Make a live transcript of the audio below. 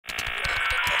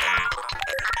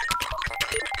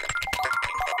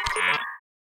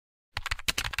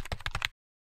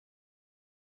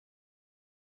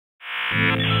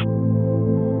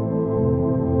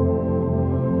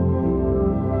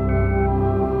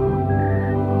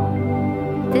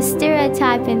The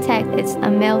stereotype in tech is a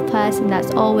male person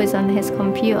that's always on his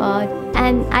computer.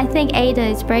 And I think Ada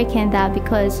is breaking that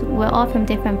because we're all from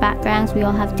different backgrounds, we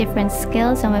all have different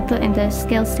skills, and we're putting those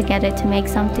skills together to make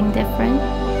something different.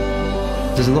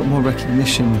 There's a lot more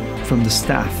recognition from the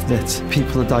staff that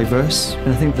people are diverse,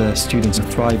 and I think the students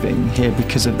are thriving here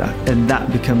because of that. And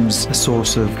that becomes a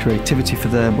source of creativity for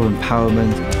them or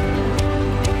empowerment.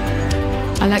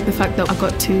 I like the fact that I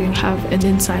got to have an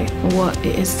insight on what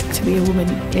it is to be a woman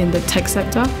in the tech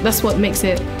sector. That's what makes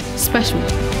it special.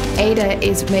 Ada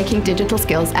is making digital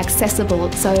skills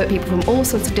accessible so people from all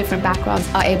sorts of different backgrounds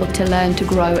are able to learn, to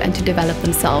grow and to develop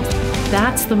themselves.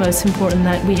 That's the most important,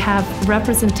 that we have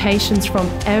representations from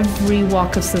every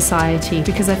walk of society,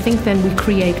 because I think then we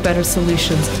create better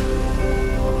solutions.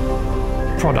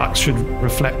 Products should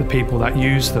reflect the people that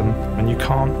use them, and you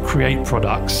can't create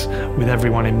products with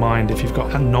everyone in mind if you've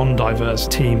got a non-diverse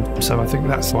team. So I think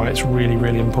that's why it's really,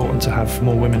 really important to have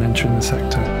more women entering the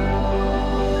sector.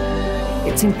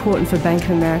 It's important for Bank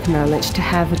of America Merrill Lynch to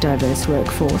have a diverse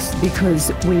workforce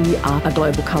because we are a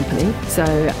global company, so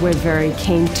we're very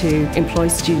keen to employ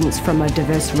students from a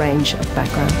diverse range of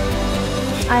background.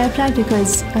 I applied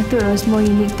because I thought I was more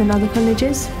unique than other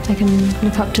colleges. I can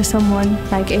look up to someone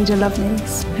like Ada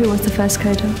Lovelace, who was the first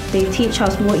coder. They teach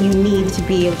us what you need to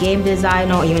be a game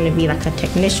designer, or you want to be like a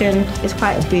technician. It's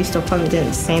quite a boost of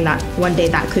confidence saying that one day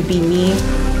that could be me.